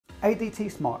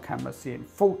ADT Smart Cameras see in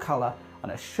full colour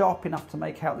and are sharp enough to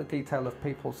make out the detail of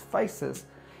people's faces.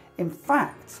 In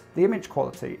fact, the image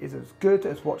quality is as good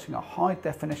as watching a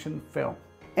high-definition film.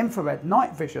 Infrared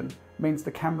night vision means the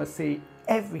cameras see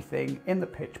everything in the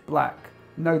pitch black.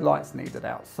 No lights needed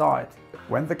outside.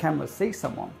 When the cameras see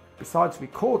someone, besides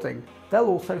recording, they'll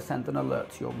also send an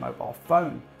alert to your mobile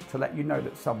phone to let you know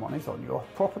that someone is on your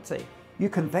property. You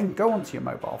can then go onto your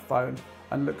mobile phone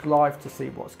and look live to see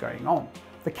what's going on.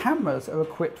 The cameras are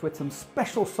equipped with some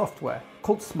special software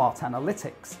called Smart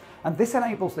Analytics, and this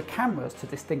enables the cameras to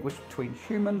distinguish between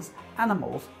humans,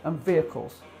 animals, and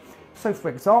vehicles. So for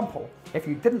example, if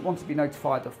you didn't want to be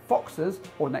notified of foxes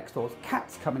or next door's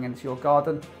cats coming into your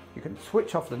garden, you can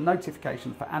switch off the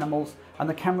notification for animals and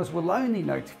the cameras will only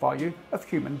notify you of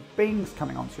human beings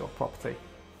coming onto your property.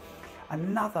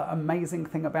 Another amazing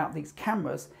thing about these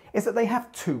cameras is that they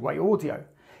have two-way audio.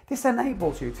 This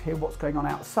enables you to hear what's going on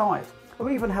outside, or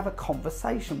even have a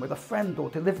conversation with a friend or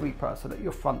delivery person at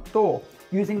your front door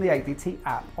using the ADT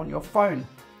app on your phone.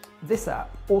 This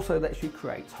app also lets you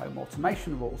create home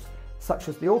automation rules, such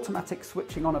as the automatic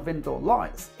switching on of indoor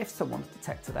lights if someone's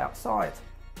detected outside.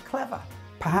 Clever.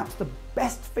 Perhaps the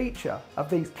best feature of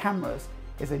these cameras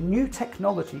is a new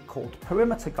technology called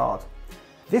Perimeter Guard.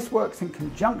 This works in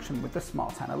conjunction with the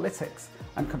Smart Analytics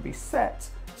and can be set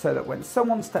so that when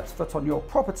someone steps foot on your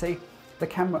property, the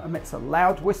camera emits a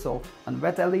loud whistle and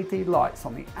red LED lights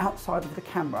on the outside of the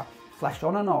camera flash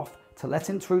on and off to let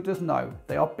intruders know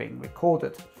they are being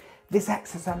recorded. This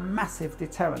acts as a massive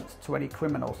deterrent to any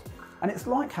criminals, and it's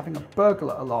like having a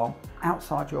burglar alarm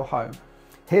outside your home.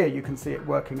 Here you can see it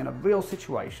working in a real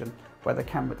situation where the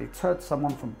camera deterred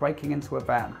someone from breaking into a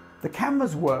van. The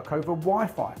cameras work over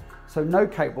Wi-Fi, so no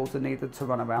cables are needed to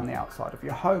run around the outside of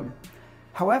your home.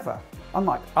 However,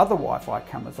 unlike other Wi-Fi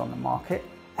cameras on the market,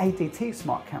 ADT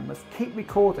Smart Cameras keep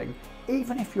recording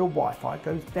even if your Wi-Fi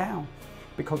goes down,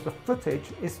 because the footage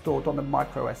is stored on the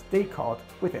micro SD card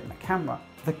within the camera.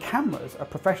 The cameras are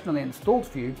professionally installed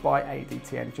for you by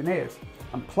ADT engineers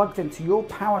and plugged into your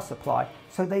power supply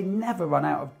so they never run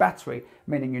out of battery,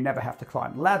 meaning you never have to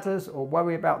climb ladders or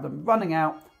worry about them running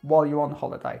out while you're on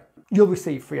holiday. You'll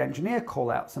receive free engineer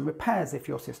call-outs and repairs if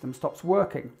your system stops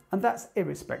working, and that's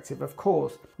irrespective of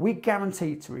cause. We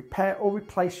guarantee to repair or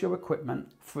replace your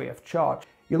equipment free of charge.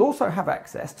 You'll also have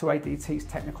access to ADT's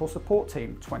technical support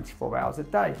team 24 hours a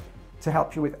day to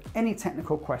help you with any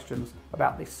technical questions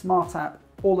about this smart app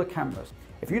or the cameras.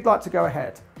 If you'd like to go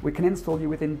ahead, we can install you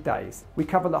within days. We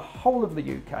cover the whole of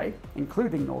the UK,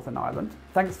 including Northern Ireland.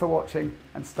 Thanks for watching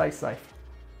and stay safe.